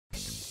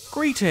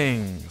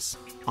Greetings!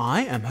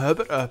 I am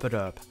Herbert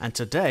Erpaderp, and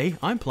today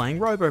I'm playing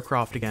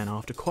Robocraft again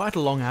after quite a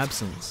long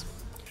absence.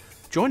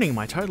 Joining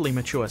my totally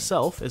mature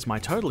self is my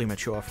totally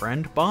mature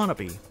friend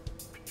Barnaby.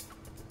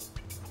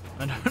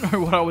 I don't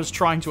know what I was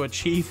trying to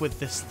achieve with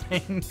this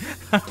thing.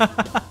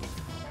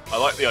 I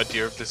like the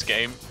idea of this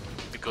game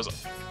because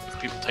if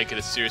people take it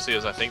as seriously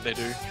as I think they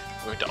do,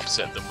 I'm going to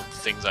upset them with the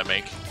things I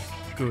make.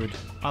 Good.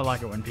 I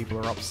like it when people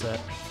are upset.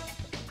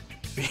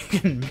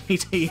 Big and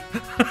meaty.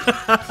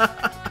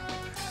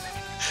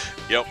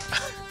 Yep.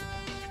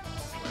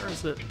 Where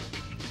is it?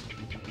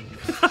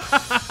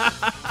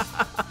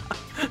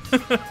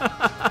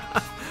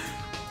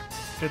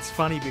 It's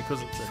funny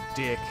because it's a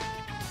dick.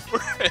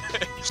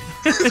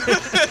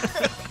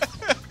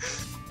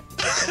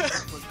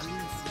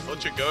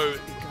 Watch it go.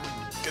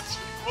 Gets.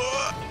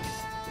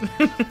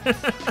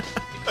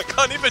 I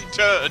can't even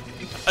turn.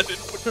 I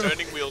didn't put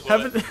turning wheels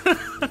on it.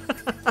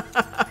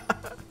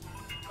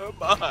 Oh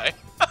my.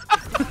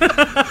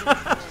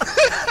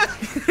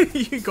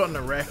 You got an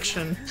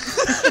erection.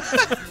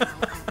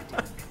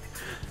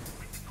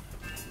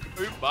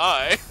 Oh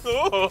my.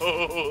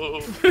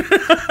 Oh.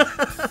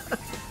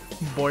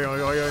 Boing.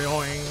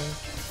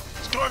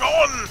 What's going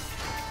on?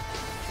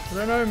 I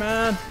don't know,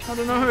 man. I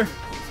don't know.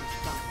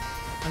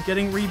 I'm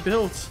getting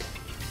rebuilt.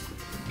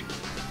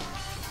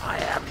 I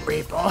am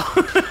reborn.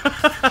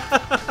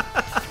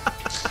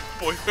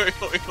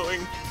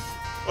 Boing.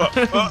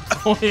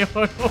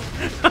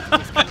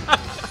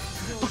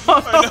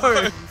 Oh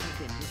no.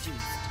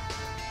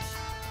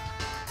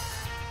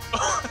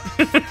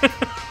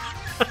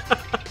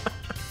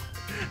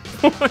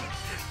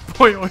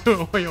 Boy.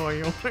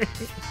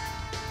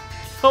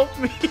 Help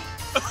me.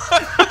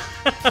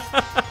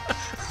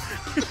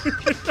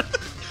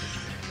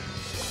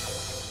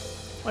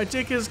 My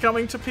dick is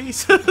coming to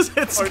pieces.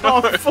 It's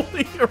not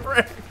fully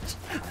erect.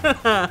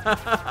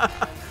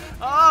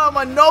 Ah,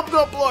 my knob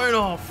got blown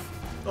off.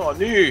 Oh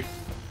no.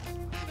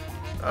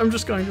 I'm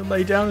just going to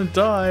lay down and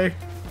die.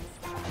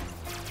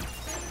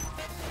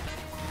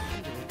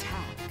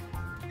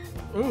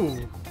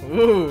 Ooh.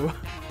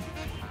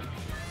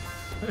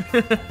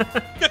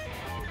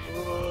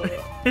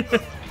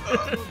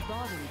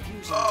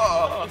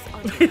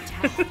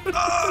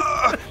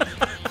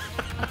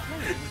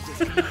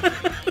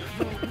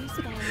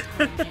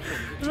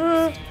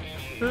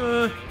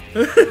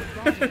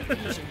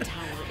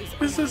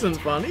 This isn't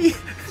funny.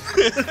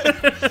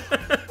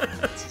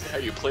 This is how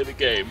you play the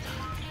game.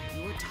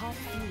 Your top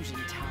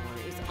fusion tower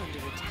is under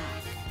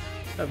attack.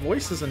 That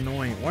voice is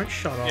annoying. It won't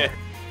shut up. Yeah.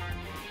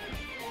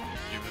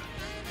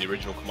 The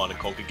original Command &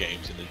 Conquer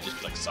games, and they're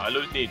just like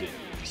silos needed.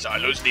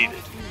 Silos needed.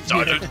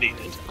 Silos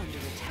needed.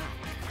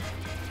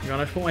 I'm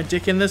gonna put my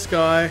dick in this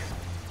guy.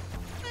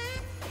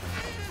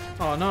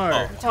 Oh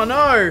no! Oh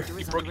no!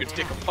 You broke your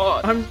dick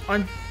apart. I'm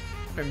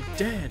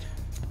dead.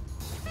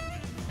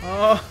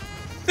 Oh!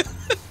 I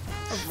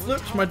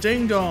flipped my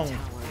ding dong.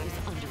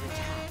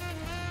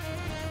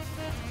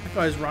 That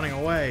guy's running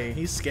away.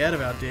 He's scared of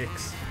our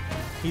dicks.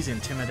 He's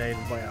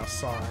intimidated by our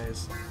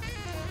size.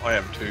 I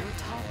am too.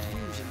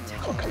 I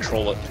can't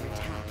control it.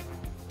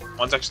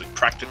 Mine's actually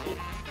practical.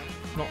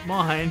 Not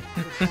mine.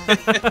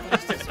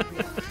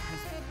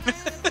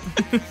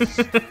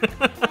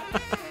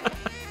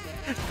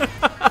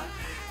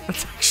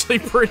 That's actually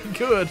pretty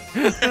good.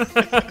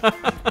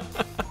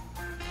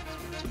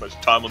 Too much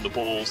time on the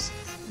balls.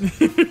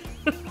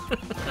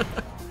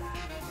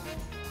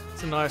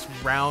 It's a nice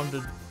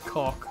rounded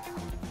cock.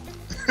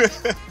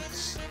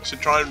 Should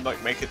try and like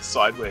make it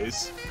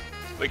sideways.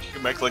 Like you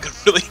can make like a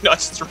really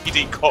nice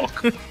 3D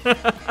cock.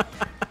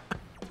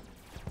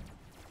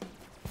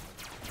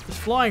 This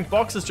flying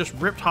box has just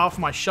ripped half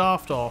my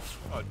shaft off.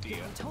 Oh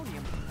dear.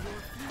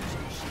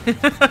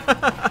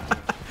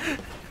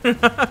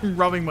 I'm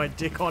rubbing my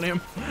dick on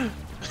him.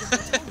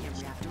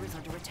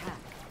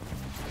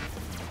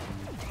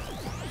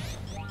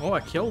 Oh,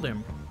 I killed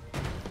him.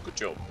 Good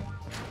job.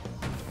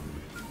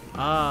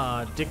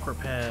 Ah, dick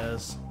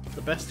repairs.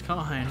 The best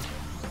kind.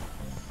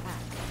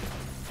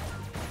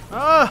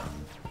 Ah!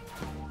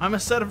 I'm a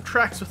set of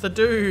tracks with a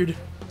dude.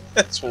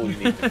 That's all you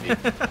need to be.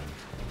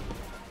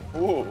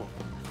 Ooh.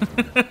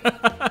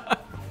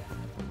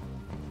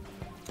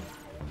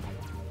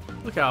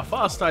 Look how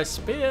fast I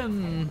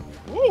spin.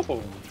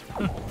 Ooh.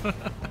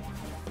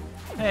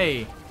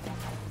 Hey.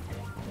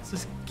 What's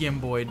this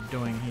Gimboid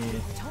doing here?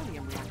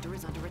 Plutonium reactor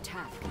is under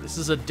attack. This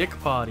is a dick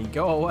party.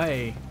 Go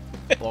away,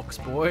 box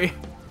boy.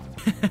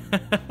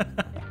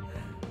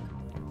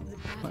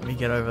 Let me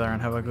get over there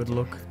and have a good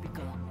look.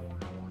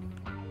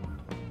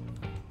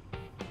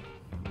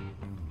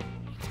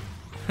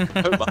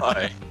 Oh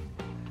my.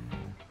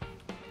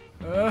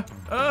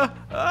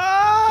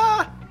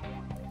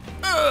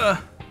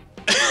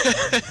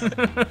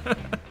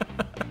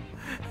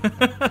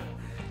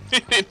 You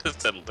need to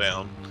settle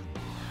down.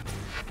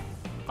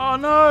 Oh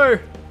no!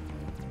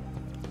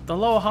 The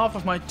lower half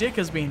of my dick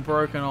has been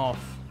broken off.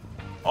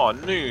 Oh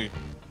no.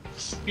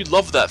 You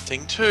love that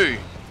thing too.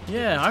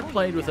 Yeah, I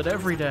played with it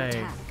every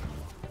day.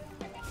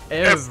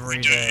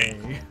 Every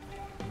day.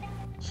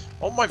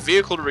 I want my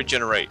vehicle to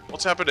regenerate.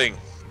 What's happening?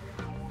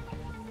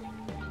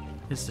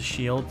 Is the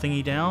shield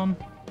thingy down?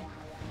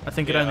 I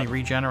think it Yeah. only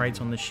regenerates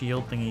when the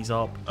shield thingy's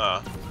up.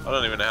 I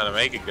don't even know how to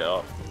make it go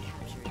up.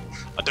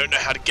 I don't know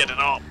how to get it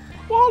up.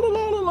 La la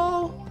la la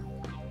la.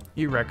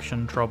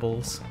 Erection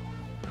troubles.